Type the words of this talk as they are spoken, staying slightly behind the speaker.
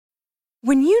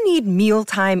When you need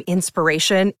mealtime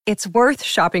inspiration, it's worth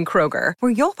shopping Kroger,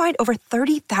 where you'll find over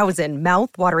 30,000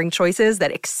 mouth-watering choices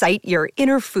that excite your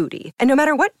inner foodie. And no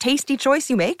matter what tasty choice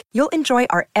you make, you'll enjoy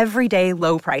our everyday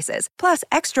low prices, plus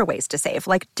extra ways to save,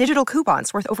 like digital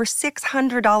coupons worth over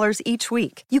 $600 each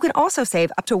week. You can also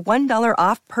save up to $1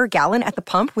 off per gallon at the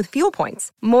pump with fuel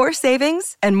points. More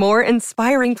savings and more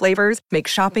inspiring flavors make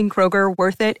shopping Kroger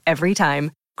worth it every time.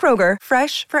 Kroger,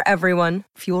 fresh for everyone.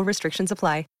 Fuel restrictions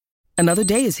apply. Another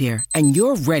day is here, and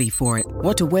you're ready for it.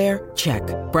 What to wear? Check.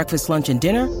 Breakfast, lunch, and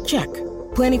dinner? Check.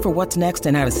 Planning for what's next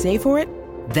and how to save for it?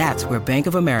 That's where Bank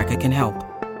of America can help.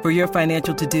 For your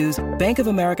financial to-dos, Bank of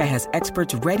America has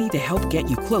experts ready to help get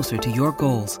you closer to your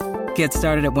goals. Get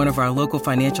started at one of our local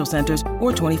financial centers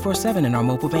or 24/7 in our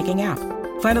mobile banking app.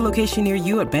 Find a location near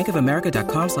you at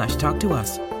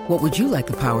bankofamerica.com/talktous. What would you like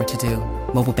the power to do?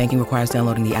 Mobile banking requires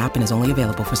downloading the app and is only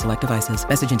available for select devices.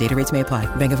 Message and data rates may apply.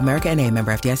 Bank of America N.A.,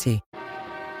 member FDIC.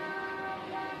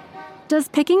 Does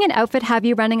picking an outfit have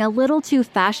you running a little too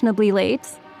fashionably late?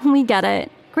 We get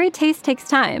it. Great taste takes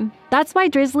time. That's why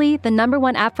Drizzly, the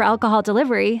 #1 app for alcohol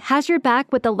delivery, has your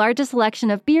back with the largest selection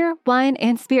of beer, wine,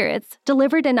 and spirits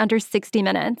delivered in under 60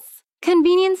 minutes.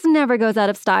 Convenience never goes out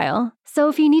of style. So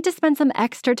if you need to spend some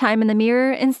extra time in the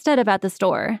mirror instead of at the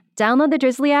store, download the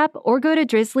Drizzly app or go to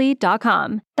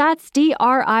drizzly.com. That's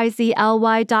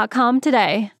DRIZLY.com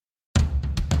today.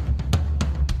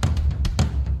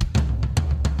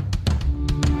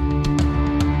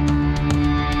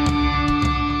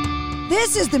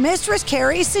 This is the Mistress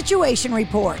Carrie Situation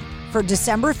Report for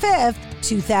December 5th,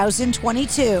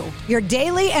 2022. Your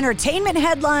daily entertainment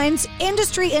headlines,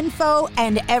 industry info,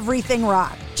 and everything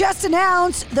rock. Just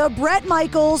announced the Bret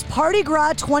Michaels Party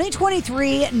Gras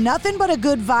 2023 Nothing But a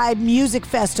Good Vibe Music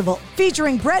Festival,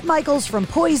 featuring Bret Michaels from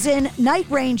Poison, Night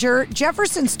Ranger,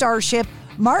 Jefferson Starship,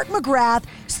 Mark McGrath,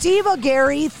 Steve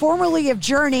Augeri, formerly of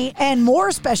Journey, and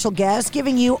more special guests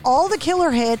giving you all the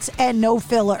killer hits and no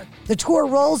filler. The tour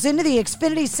rolls into the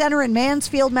Xfinity Center in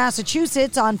Mansfield,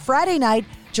 Massachusetts on Friday night,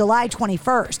 July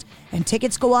 21st. And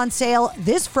tickets go on sale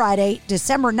this Friday,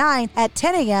 December 9th at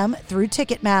 10 a.m. through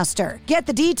Ticketmaster. Get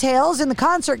the details in the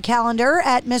concert calendar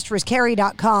at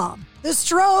mistresscarrie.com. The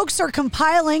Strokes are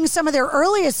compiling some of their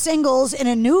earliest singles in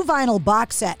a new vinyl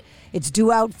box set. It's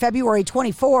due out February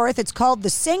 24th. It's called The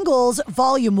Singles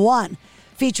Volume 1,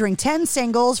 featuring 10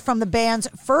 singles from the band's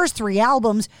first 3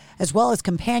 albums, as well as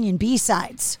companion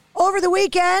B-sides. Over the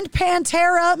weekend,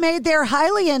 Pantera made their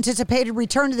highly anticipated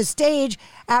return to the stage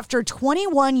after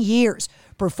 21 years,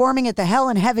 performing at the Hell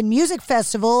in Heaven Music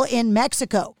Festival in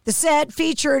Mexico. The set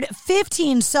featured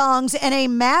 15 songs and a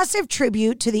massive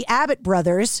tribute to the Abbott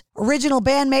brothers. Original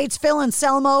bandmates Phil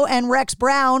Anselmo and Rex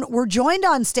Brown were joined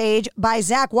on stage by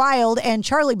Zakk Wylde and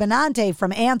Charlie Benante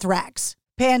from Anthrax.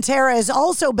 Pantera has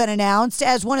also been announced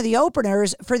as one of the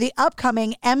openers for the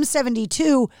upcoming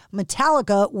M72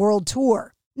 Metallica World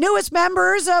Tour. Newest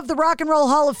members of the Rock and Roll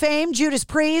Hall of Fame, Judas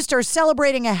Priest, are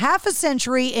celebrating a half a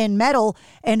century in metal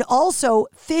and also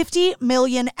 50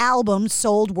 million albums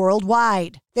sold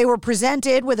worldwide. They were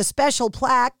presented with a special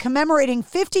plaque commemorating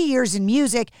 50 years in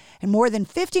music and more than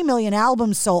 50 million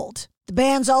albums sold. The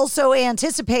band's also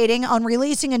anticipating on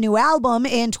releasing a new album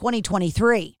in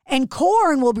 2023. And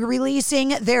Korn will be releasing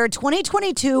their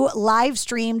 2022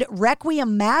 live-streamed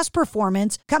Requiem Mass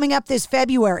performance coming up this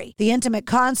February. The intimate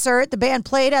concert the band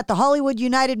played at the Hollywood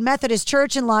United Methodist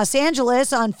Church in Los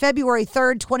Angeles on February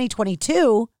 3rd,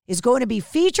 2022, is going to be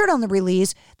featured on the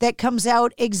release that comes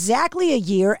out exactly a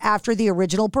year after the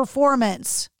original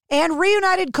performance. And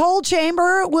Reunited Coal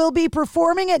Chamber will be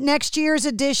performing at next year's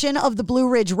edition of the Blue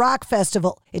Ridge Rock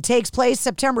Festival. It takes place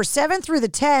September 7th through the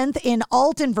 10th in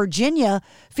Alton, Virginia,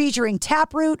 featuring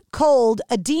Taproot, Cold,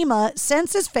 Edema,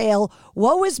 Senses Fail,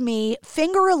 Woe Is Me,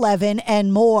 Finger 11,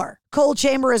 and more. Coal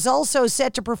Chamber is also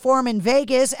set to perform in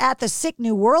Vegas at the Sick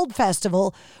New World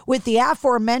Festival with the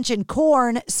aforementioned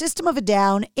Korn, System of a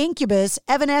Down, Incubus,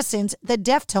 Evanescence, The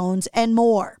Deftones, and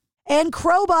more. And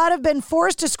Crowbot have been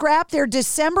forced to scrap their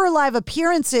December live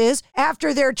appearances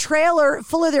after their trailer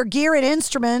full of their gear and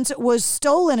instruments was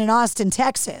stolen in Austin,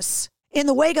 Texas. In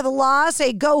the wake of the loss,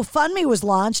 a GoFundMe was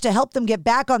launched to help them get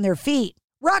back on their feet.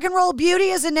 Rock and Roll Beauty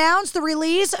has announced the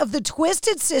release of the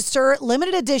Twisted Sister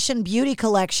limited edition beauty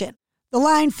collection. The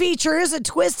line features a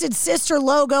Twisted Sister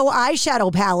logo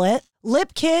eyeshadow palette,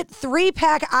 lip kit,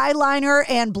 3-pack eyeliner,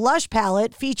 and blush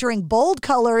palette featuring bold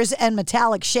colors and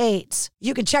metallic shades.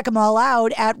 You can check them all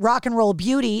out at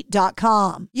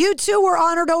rockandrollbeauty.com. U2 were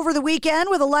honored over the weekend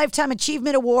with a Lifetime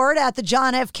Achievement Award at the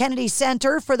John F. Kennedy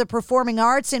Center for the Performing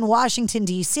Arts in Washington,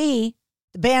 D.C.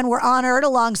 The band were honored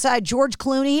alongside George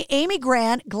Clooney, Amy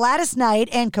Grant, Gladys Knight,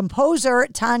 and composer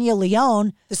Tanya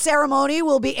Leone. The ceremony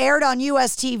will be aired on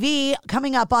US TV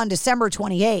coming up on December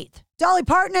 28th. Dolly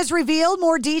Parton has revealed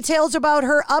more details about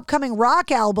her upcoming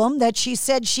rock album that she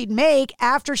said she'd make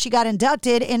after she got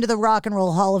inducted into the Rock and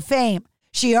Roll Hall of Fame.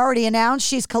 She already announced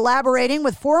she's collaborating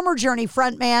with former Journey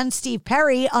frontman Steve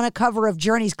Perry on a cover of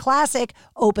Journey's classic,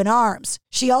 Open Arms.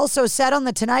 She also said on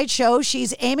The Tonight Show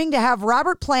she's aiming to have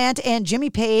Robert Plant and Jimmy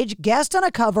Page guest on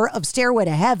a cover of Stairway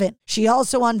to Heaven. She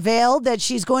also unveiled that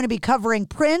she's going to be covering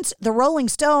Prince, the Rolling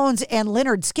Stones, and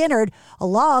Lynyrd Skynyrd,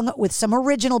 along with some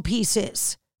original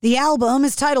pieces. The album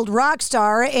is titled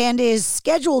Rockstar and is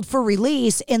scheduled for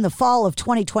release in the fall of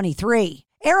 2023.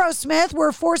 Aerosmith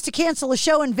were forced to cancel a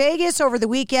show in Vegas over the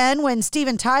weekend when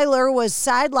Steven Tyler was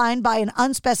sidelined by an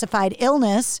unspecified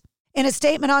illness. In a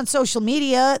statement on social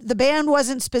media, the band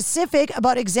wasn't specific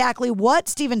about exactly what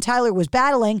Steven Tyler was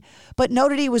battling, but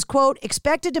noted he was, quote,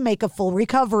 expected to make a full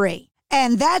recovery.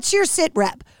 And that's your Sit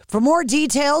Rep. For more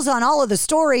details on all of the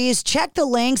stories, check the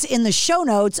links in the show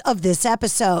notes of this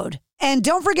episode. And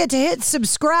don't forget to hit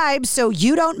subscribe so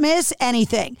you don't miss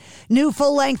anything. New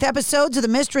full-length episodes of the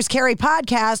Mistress Carrie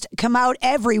podcast come out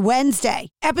every Wednesday.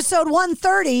 Episode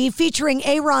 130, featuring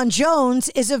Aaron Jones,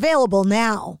 is available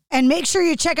now. And make sure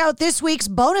you check out this week's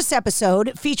bonus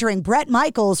episode featuring Bret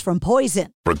Michaels from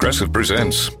Poison. Progressive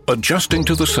presents Adjusting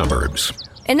to the Suburbs.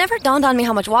 It never dawned on me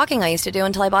how much walking I used to do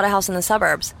until I bought a house in the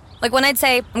suburbs. Like when I'd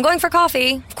say, I'm going for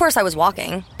coffee, of course I was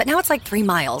walking. But now it's like 3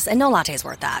 miles, and no latte's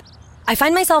worth that. I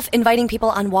find myself inviting people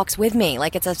on walks with me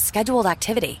like it's a scheduled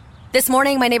activity. This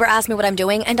morning, my neighbor asked me what I'm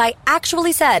doing, and I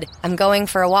actually said, I'm going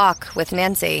for a walk with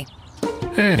Nancy.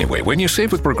 Anyway, when you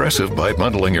save with Progressive by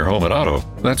bundling your home and auto,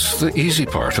 that's the easy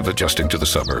part of adjusting to the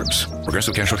suburbs.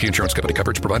 Progressive Casualty Insurance Company.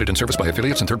 Coverage provided in service by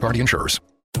affiliates and third-party insurers.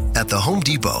 At the Home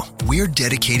Depot, we're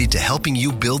dedicated to helping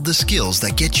you build the skills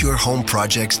that get your home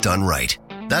projects done right.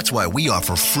 That's why we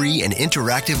offer free and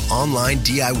interactive online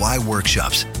DIY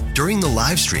workshops. During the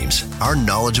live streams, our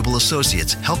knowledgeable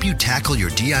associates help you tackle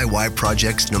your DIY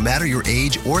projects no matter your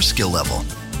age or skill level.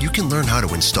 You can learn how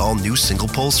to install new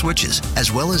single-pole switches,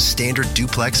 as well as standard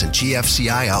duplex and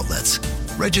GFCI outlets.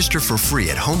 Register for free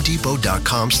at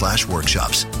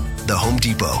homedepot.com/workshops. The Home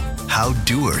Depot, how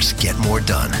doers get more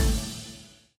done.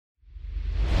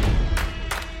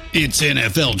 It's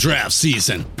NFL draft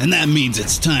season, and that means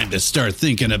it's time to start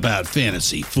thinking about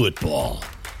fantasy football.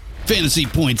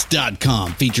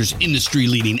 FantasyPoints.com features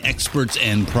industry-leading experts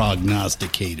and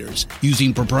prognosticators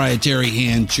using proprietary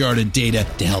hand-charted data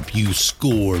to help you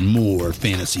score more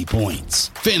fantasy points.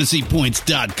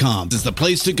 FantasyPoints.com is the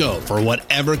place to go for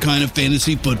whatever kind of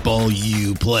fantasy football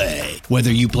you play.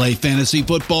 Whether you play fantasy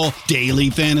football, daily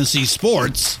fantasy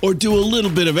sports, or do a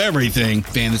little bit of everything,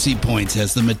 Fantasy Points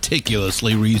has the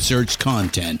meticulously researched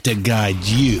content to guide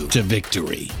you to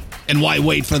victory. And why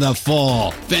wait for the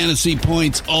fall? Fantasy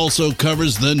Points also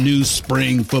covers the new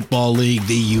spring football league,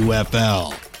 the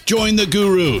UFL. Join the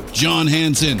guru, John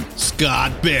Hansen,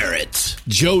 Scott Barrett,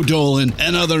 Joe Dolan,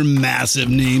 and other massive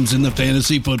names in the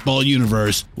fantasy football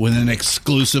universe with an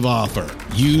exclusive offer.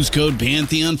 Use code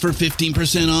Pantheon for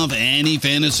 15% off any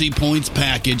Fantasy Points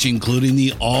package, including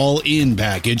the all-in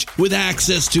package, with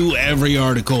access to every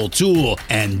article, tool,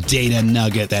 and data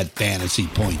nugget that Fantasy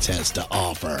Points has to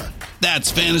offer. That's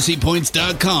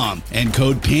FantasyPoints.com and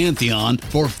code Pantheon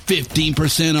for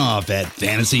 15% off at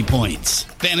Fantasy Points.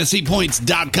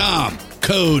 FantasyPoints.com,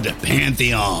 code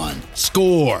Pantheon.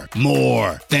 Score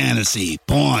more fantasy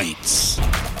points.